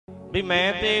भी मैं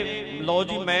ते लो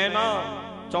जी मैं ना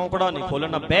चौंकड़ा नहीं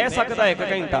खोलना, बह सकता 1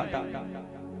 घंटा,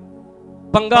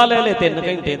 पंगा ले ले 3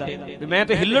 घंटे का, मैं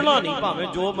तो हिलना नहीं भावें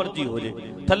जो मर्जी हो जाए,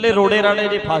 थले रोड़े राड़े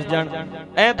जे फस जाण।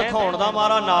 ऐ दिखाउण दा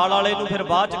मारा नाल वाले नूं फिर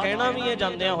बाद च कहना भी है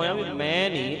जांदियां होया भी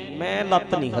मैं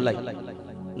लत्त नहीं हिलाई,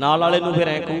 नाल वाले नूं फिर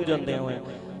ऐ कहू जांदियां होया।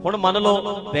 हुण मन लो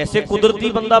वैसे कुदरती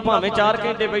बंदा भावें 4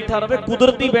 घंटे बैठा रहे,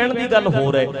 कुदरती बहन की गल हो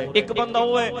रही है। एक बंदा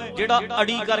वो है जिहड़ा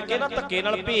अड़ी करके ना धक्के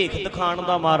नाल भेख दिखाण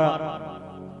दा मारा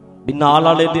भी नाल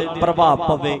वाले दे प्रभाव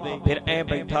पवे, फिर ऐ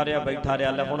बैठा रहा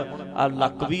ले हुण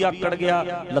लक भी आकड़ गया,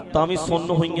 लत्तां भी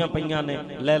सुन्न होईयां पईयां ने,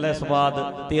 ले स्वाद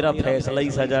तेरा फैसला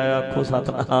ही सजाया, आखो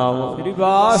सतनाम।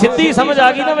 सीधी समझ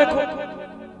आ गई ना, वेखो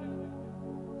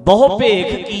बहु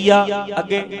भेख कीया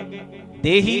अगे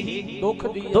देही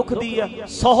दुख दिया,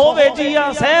 सहो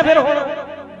वेजिया सह, फिर हुण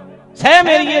सह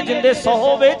मेरी जिंदे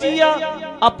सहो वेजिया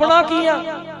अपना किया।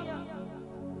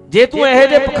 जे तू यह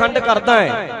जे पखंड करदा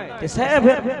है ते सह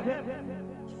फिर।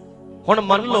 हुण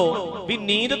मन लो भी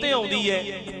नींद ते आउंदी है,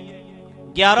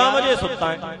 11 बजे सुत्ता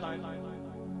है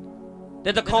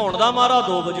ते दिखाउण दा मारा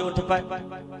 2 बजे उठ पाए।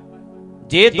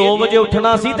 जे 2 बजे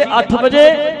उठना सी ते 8 बजे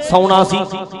सौना सी,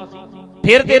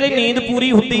 फिर तेरी नींद पूरी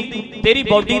हुंदी, तेरी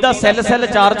बॉडी दा सैल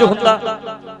चार्ज हुंदा।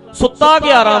 सुत्ता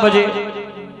 11 बजे,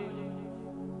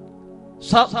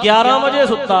 11 बजे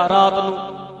सुत्ता रात नूं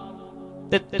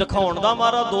ते दिखाउण दा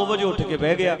मारा 2 बजे उठ के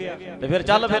बह गया, ते फिर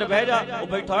चल फिर बह जा, वो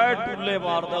बैठा है टूले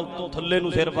मारदा, उत्तों थल्ले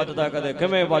नूं सिर वजदा, कदे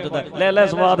किवें वजदा, ले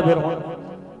स्वाद। फिर हुण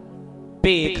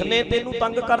भेख ने तेनू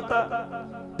तंग करता,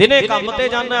 दिने काम ते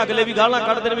जाना अगले भी गालां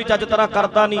कढदे ने भी चज तरह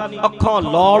करदा नहीं, अखां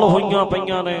लाल होईयां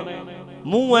पईयां ने,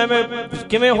 मूंह एवें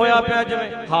किवें होया पिया जिवें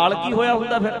हाल की होया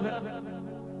हुंदा। फिर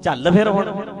चल फिर हुण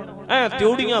ऐ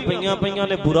त्योड़ियां पईयां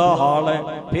ने, बुरा हाल है।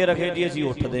 फिर अखे जी असीं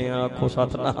उठदे आं, आखो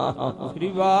सतनाम श्री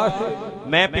वाहिगुरू।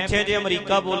 मैं पिछे जे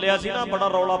अमरीका बोलिया सी ना, बड़ा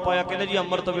रौला पाया, कहंदे जी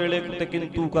अमृत वेले ते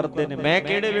किंतु करदे ने। मैं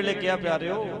किहड़े वेले किहा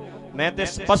प्यारिओ, मैं ते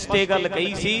स्पष्ट ये गल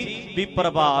कही सी भी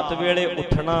प्रभात वेले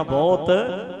उठना बहुत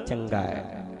चंगा है,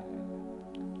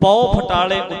 पौ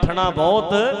फटाले उठना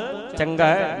बहुत चंगा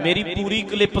है। मेरी पूरी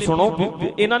क्लिप सुनो,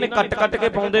 इन्हां ने कट के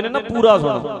पाउंदे ने ना, पूरा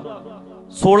सुनो।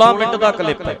 16 मिनट का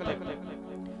क्लिप है,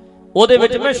 ਉਹਦੇ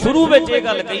ਵਿੱਚ मैं शुरू ਵਿੱਚ ਇਹ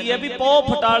ਗੱਲ ਕਹੀ ਹੈ ਵੀ ਪੌ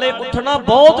ਫਟਾਲੇ ਉੱਠਣਾ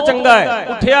ਬਹੁਤ ਚੰਗਾ ਹੈ,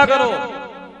 ਉੱਠਿਆ ਕਰੋ।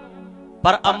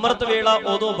 ਪਰ ਅੰਮ੍ਰਿਤ ਵੇਲਾ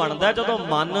ਉਦੋਂ ਬਣਦਾ ਜਦੋਂ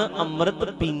ਮਨ ਅੰਮ੍ਰਿਤ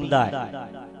ਪੀਂਦਾ ਹੈ।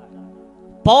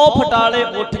 ਪੌ ਫਟਾਲੇ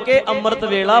ਉੱਠ ਕੇ ਅੰਮ੍ਰਿਤ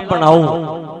ਵੇਲਾ ਬਣਾਓ,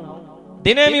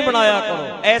 ਦਿਨੇ ਵੀ ਬਣਾਇਆ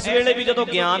ਕਰੋ। ਇਸ ਵੇਲੇ ਵੀ ਜਦੋਂ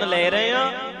ਗਿਆਨ ਲੈ ਰਹੇ ਆ,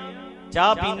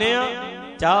 ਚਾਹ ਪੀਨੇ ਆ,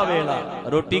 ਚਾਹ ਵੇਲਾ,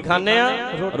 रोटी खाने आ,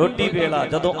 रोटी वेला,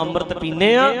 जदों अमृत पीने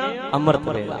आ, अमृत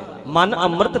वेला। मन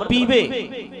अमृत पीवे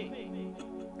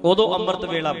उदों अमृत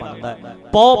वेला बनता है।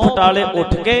 पौ फटाले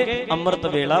उठ के अमृत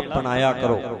वेला बनाया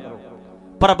करो,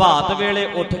 प्रभात वेले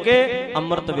उठ के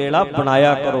अमृत वेला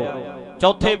बनाया करो।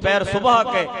 चौथे पैर सुबह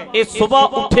के ये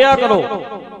सुबह उठिया करो,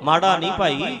 माड़ा नहीं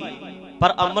भाई।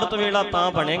 पर अमृत वेला तां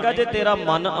बनेगा जे तेरा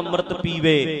मन अमृत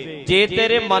पीवे। जे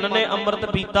तेरे मन ने अमृत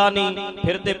पीता नहीं,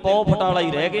 फिर ते पौ फटाला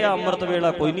ही रह गया, अमृत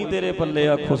वेला कोई नहीं तेरे पल्ले।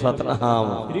 आखो सतनाम,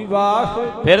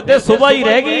 फिर ते सुबह ही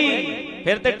रह गई।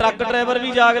 फिर ते ट्रक ड्राइवर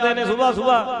भी जागदे ने सुबह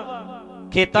सुबह,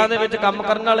 खेतां दे विच काम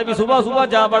करन वाले भी सुबह सुबह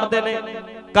जा वड़दे ने।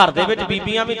 घर दे विच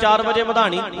बीबियां भी 4 बजे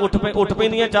मधाणी उठ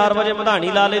पैंदियां, 4 बजे मधाणी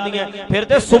ला लैंदियां। फिर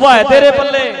ते सुबह है तेरे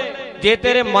पल्ले। जे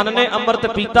तेरे मन ने अमृत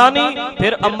पीता नहीं,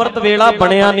 फिर अमृत वेला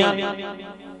बनया नहीं।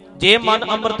 जे मन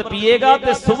अमृत पीएगा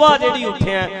तो सुबह जेड़ी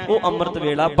उठिया वो अमृत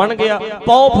वेला बन गया।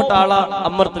 पौ फटाला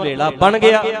अमृत वेला बन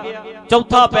गया।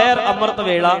 चौथा पैर अमृत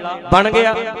वेला बन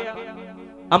गया।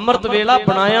 अमृत वेला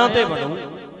बनाया ते बनू,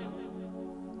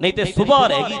 नहीं ते सुबह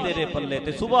रह गई तेरे पल्ले।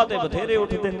 ते सुबह ते बथेरे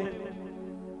उठते ने,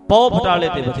 पौ फटाले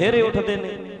ते बथेरे उठते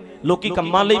ने। लोकी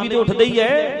कम्मां लई भी ते उठदे ही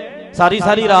है, सारी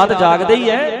सारी रात जागदे ही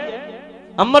है।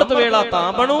 अमृत वेला तां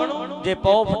बनू जे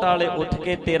पौ फटाले उठ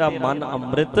के तेरा मन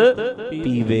अमृत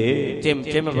पीवे। चिम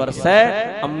चिम वरसै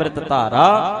अमृत धारा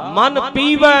मन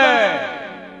पीवे।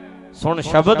 सुन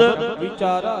शब्द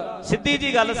विचारा। सीधी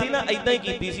जी गल सी ना, ऐदां ही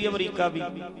कीती सी अमरीका भी।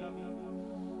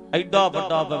 एडा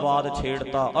बड़ा विवाद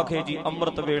छेड़ता, आखे जी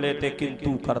अमृत वेले ते किंतु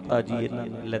करता जी। इन्हां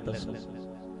ने ले दसो,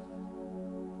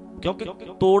 क्योंकि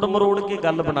तोड़ मरोड़ के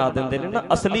गल बना देंदे ने ना,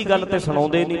 असली गल ते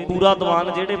सुणाउंदे नहीं। पूरा दीवान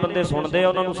जेड़े बंदे सुनदे आ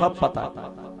उन्हां नूं सब पता।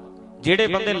 जेड़े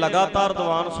बंदे लगातार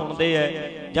दीवान सुनदे आ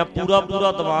जां पूरा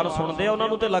पूरा दीवान सुनदे आ, उन्हां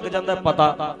नूं ते लग जांदा पता।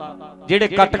 जेड़े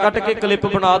कट कट के क्लिप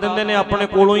बना देंदे ने अपने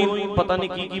कोलों ही, पता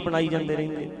नहीं की बनाई जांदे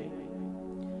रहिंदे।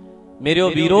 मेरे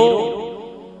वीरो,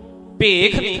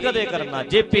 भेख नहीं कदे करना।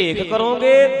 जे भेख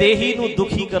करोगे, देही नूं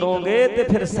दुखी करोगे, ते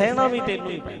फिर सहना भी तेनों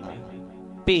ही पैना।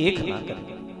 भेख ना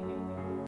करो।